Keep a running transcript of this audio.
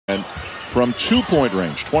from 2-point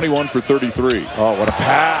range, 21 for 33. Oh, what a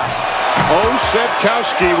pass.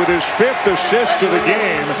 Osetkowski with his 5th assist of the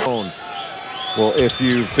game. Well, if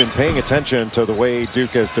you've been paying attention to the way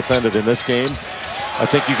Duke has defended in this game, I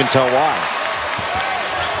think you can tell why.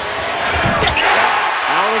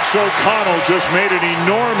 Alex O'Connell just made an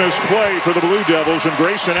enormous play for the Blue Devils, and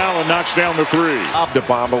Grayson Allen knocks down the 3. Up to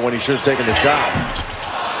Bamba when he should have taken the shot.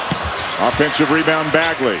 Offensive rebound,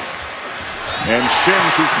 Bagley. And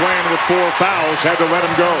Sims, who's playing with 4 fouls, had to let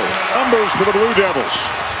him go. Numbers for the Blue Devils.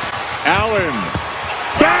 Allen.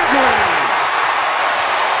 Bagley!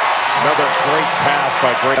 Another great pass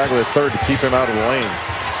by Bagley, the third to keep him out of the lane.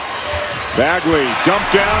 Bagley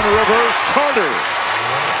dumped down, reverse Carter.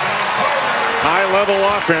 High level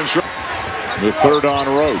offense. The third on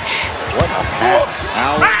Roach. What a pass.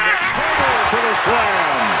 Allen for the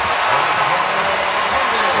slam.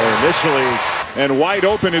 Well, initially. And wide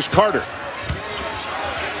open is Carter.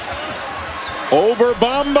 Over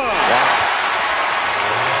Bamba. Wow.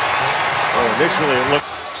 Well, initially it looked.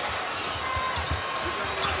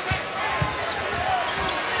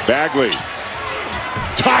 Bagley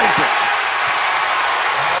ties it.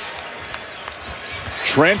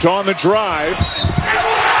 Trent on the drive.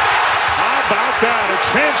 How about that? A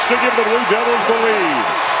chance to give the Blue Devils the lead.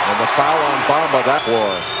 And the foul on Bamba that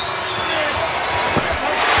floor.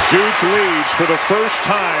 Duke leads for the first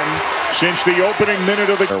time since the opening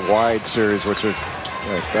minute of the wide series, which are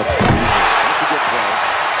that's too easy. That's a good play.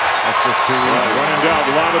 That's just too easy. Running down,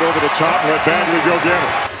 lob it over the top, and let Bagley go get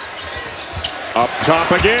it. Up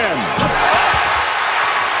top again.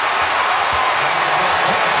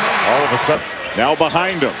 All of a sudden. Now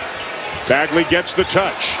behind him. Bagley gets the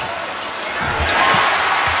touch.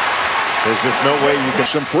 There's just no way you can.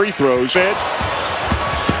 Some free throws.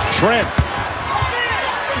 Trent.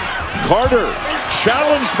 Carter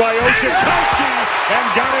challenged by Osetkowski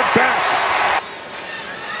and got it back.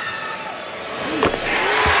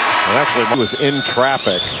 And actually, he was in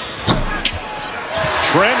traffic.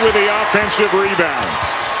 Trent with the offensive rebound.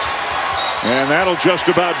 And that'll just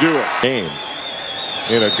about do it. Game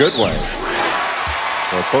in a good way.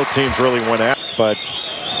 Well, both teams really went at it, but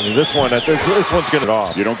I mean, this one's going to get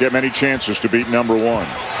off. You don't get many chances to beat number 1.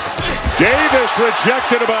 Davis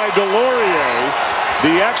rejected by Delorier.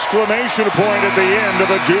 The exclamation point at the end of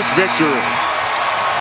a Duke victory.